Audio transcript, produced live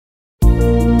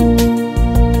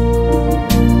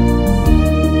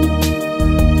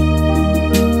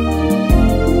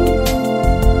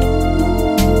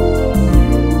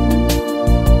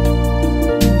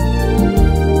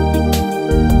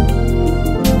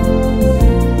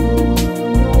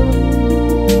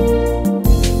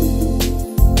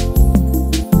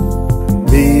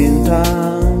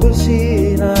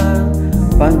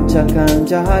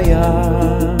cahaya,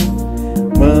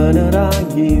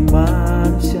 menerangi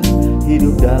manusia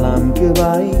hidup dalam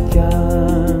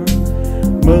kebaikan,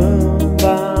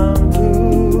 membantu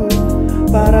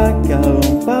para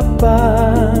kaum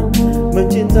papa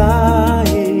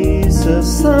mencintai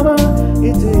sesama,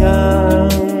 itu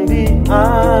yang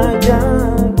diajarkan.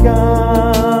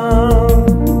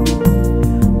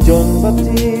 John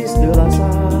Baptist de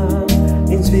Lasalle,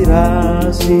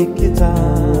 inspirasi kita.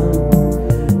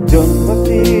 John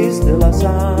Baptist de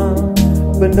Lasalle,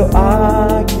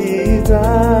 pendoa kita.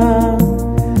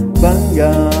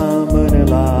 Bangga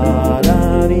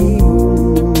meneladanimu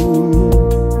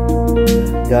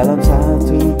dalam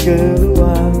satu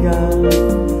keluarga.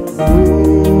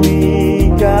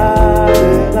 Unika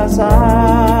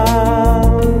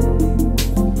Lasalle,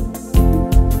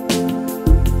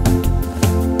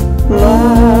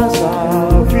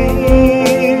 Lasalle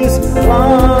Feast,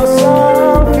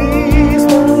 Lasalle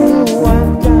Feast,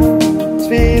 menguatkan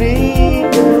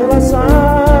spirit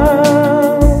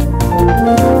Lasalle.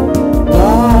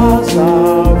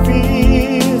 Lasalle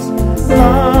Feast,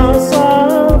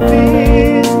 Lasalle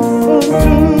Feast,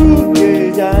 untuk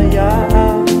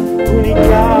kejayaan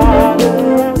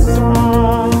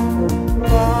unikadelasalle.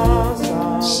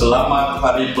 Selamat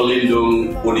Hari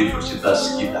Pelindung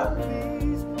Universitas kita.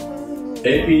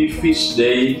 Happy Feast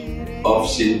Day of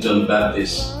St. John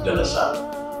Baptist de Lasalle.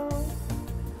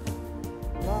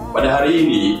 Pada hari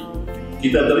ini,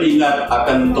 kita teringat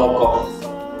akan tokoh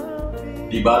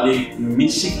di balik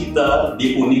misi kita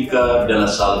di Unika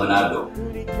Lasalle Manado,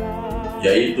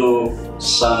 yaitu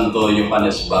Santo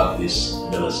Yohanes Baptis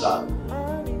de Lasalle.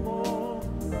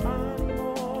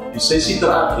 Di sesi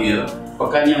terakhir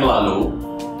pekan yang lalu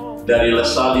dari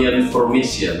Lasallian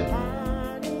Formation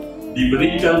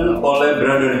diberikan oleh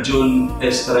Brother John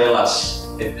Estrelas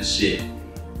FC.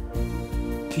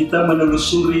 Kita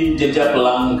menelusuri jejak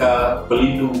langkah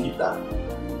pelindung kita.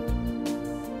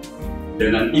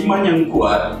 Dengan iman yang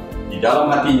kuat di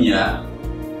dalam hatinya,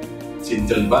 St.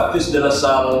 John Baptist de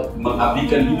Lasalle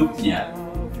mengabdikan hidupnya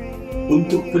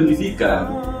untuk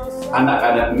pendidikan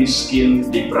anak-anak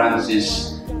miskin di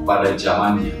Prancis pada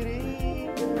zamannya.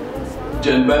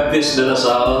 John Baptist de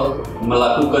Lasalle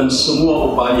melakukan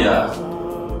semua upaya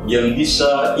yang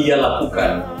bisa ia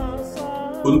lakukan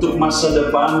untuk masa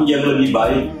depan yang lebih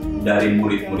baik dari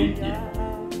murid-muridnya.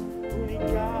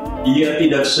 Ia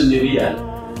tidak sendirian,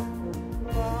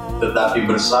 tetapi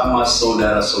bersama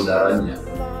saudara-saudaranya.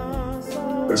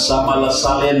 Bersama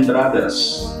Lasallian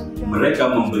Brothers, mereka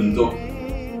membentuk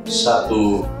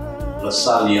satu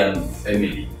Lasallian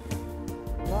family.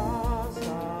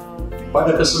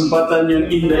 Pada kesempatan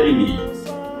yang indah ini,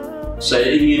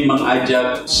 saya ingin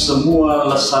mengajak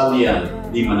semua Lasallian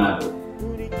di Manado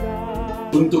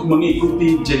untuk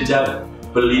mengikuti jejak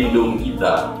pelindung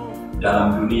kita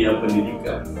dalam dunia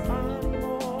pendidikan.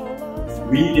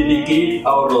 We dedicate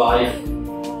our life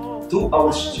to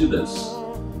our students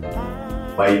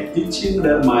by teaching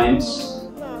their minds,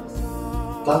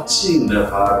 touching their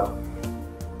heart,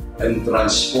 and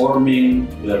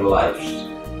transforming their lives.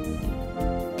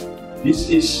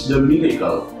 This is the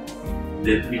miracle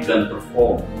that we can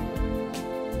perform.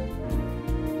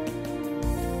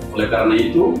 Oleh karena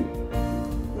itu,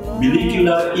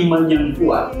 milikilah iman yang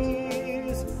kuat,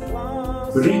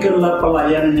 berikanlah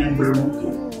pelayanan yang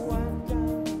bermutu,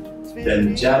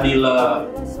 dan jadilah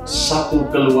satu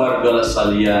keluarga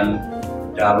Lasallian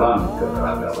dalam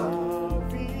keberagaman.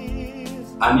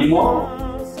 Animo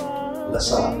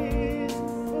Lasalle.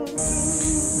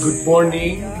 Good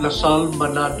morning, Lasalle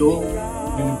Manado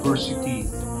University.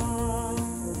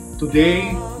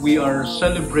 Today, we are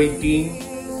celebrating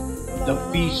the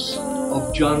feast of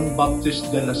John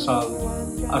Baptist de Lasalle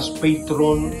as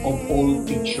patron of all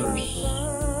teachers.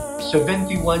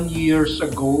 71 years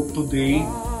ago today,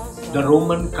 the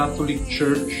Roman Catholic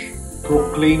Church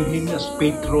proclaimed him as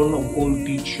patron of all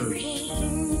teachers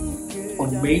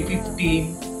on May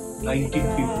 15,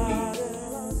 1950.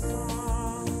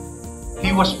 He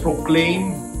was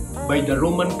proclaimed by the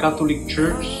Roman Catholic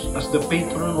Church as the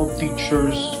patron of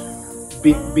teachers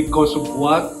because of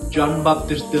what John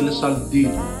Baptist de Lasalle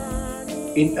did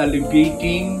in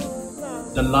alleviating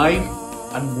the life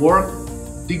and work,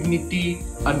 dignity,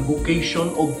 and vocation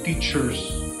of teachers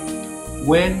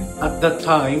when at that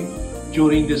time,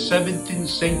 during the 17th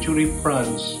century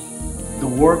France, the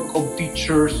work of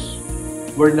teachers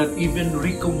were not even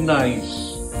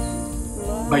recognized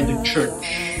by the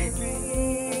church.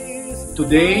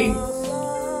 Today,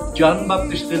 John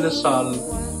Baptist de Lasalle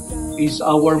is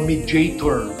our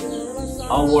mediator,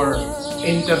 our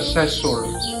intercessor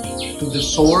to the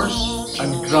source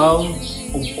and grounds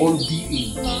of all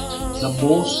beings, the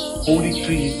most Holy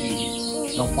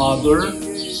Trinity, the Father,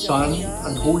 Son,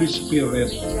 and Holy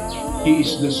Spirit. He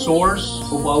is the source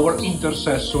of our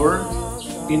intercessor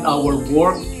in our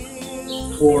work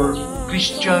for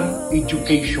Christian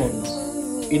education,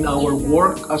 in our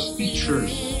work as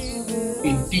teachers,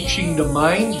 in teaching the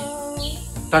mind,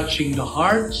 touching the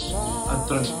hearts, and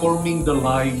transforming the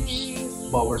lives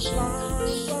of our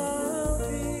students.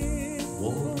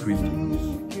 Warm greetings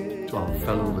to our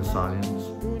fellow Lasallians,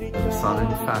 the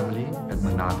Lasallian family at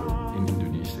Manado in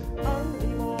Indonesia.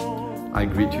 I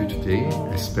greet you today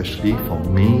especially for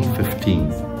May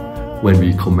 15th, when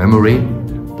we commemorate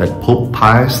that Pope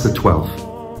Pius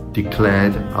XII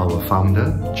declared our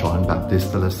founder, John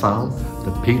Baptist de Lasalle,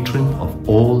 the patron of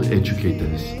all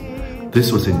educators.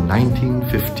 This was in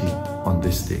 1950 on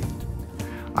this day.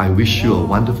 I wish you a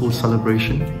wonderful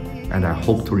celebration, and I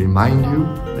hope to remind you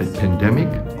that pandemic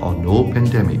or no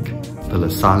pandemic, the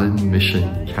Lasallian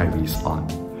mission carries on.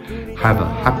 Have a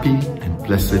happy and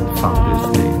blessed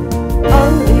Founders Day.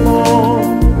 Animo